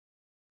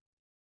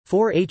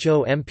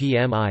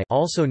4-HO-MPMI,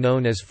 also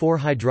known as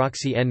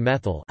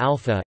 4-hydroxy-N-methyl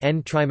alpha,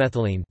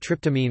 N-trimethylene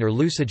tryptamine or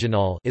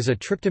lucigenol, is a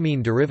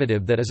tryptamine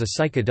derivative that is a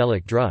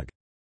psychedelic drug.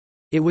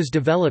 It was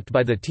developed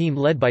by the team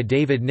led by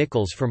David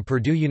Nichols from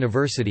Purdue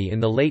University in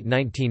the late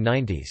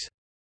 1990s.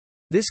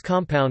 This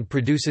compound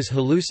produces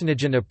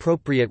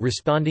hallucinogen-appropriate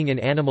responding in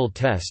animal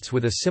tests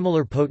with a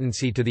similar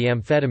potency to the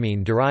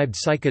amphetamine-derived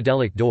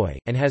psychedelic DOI,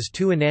 and has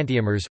two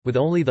enantiomers, with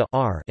only the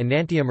R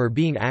enantiomer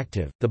being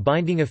active. The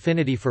binding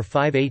affinity for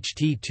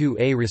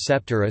 5-HT2A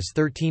receptor is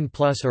 13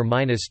 plus or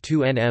minus 2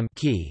 nm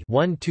Ki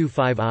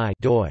 125I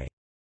DOI.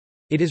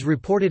 It is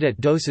reported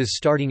at doses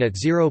starting at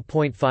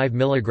 0.5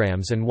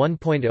 mg and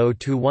 1.0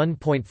 to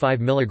 1.5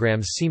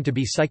 mg seem to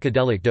be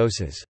psychedelic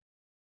doses.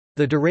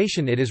 The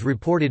duration it is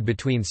reported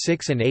between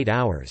 6 and 8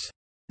 hours.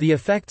 The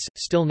effects,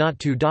 still not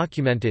too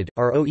documented,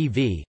 are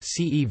OEV,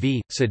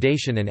 CEV,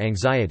 sedation and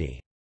anxiety.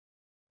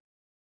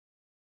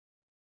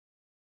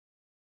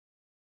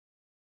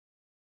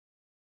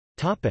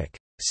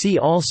 See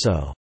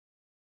also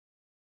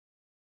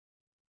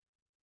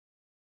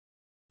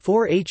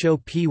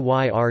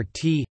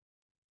 4-HOPYRT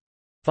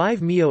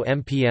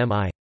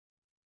 5-MeO-MPMI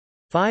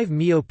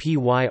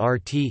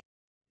 5-MeO-PYRT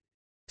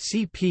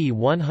CP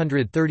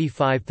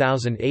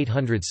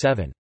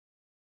 135807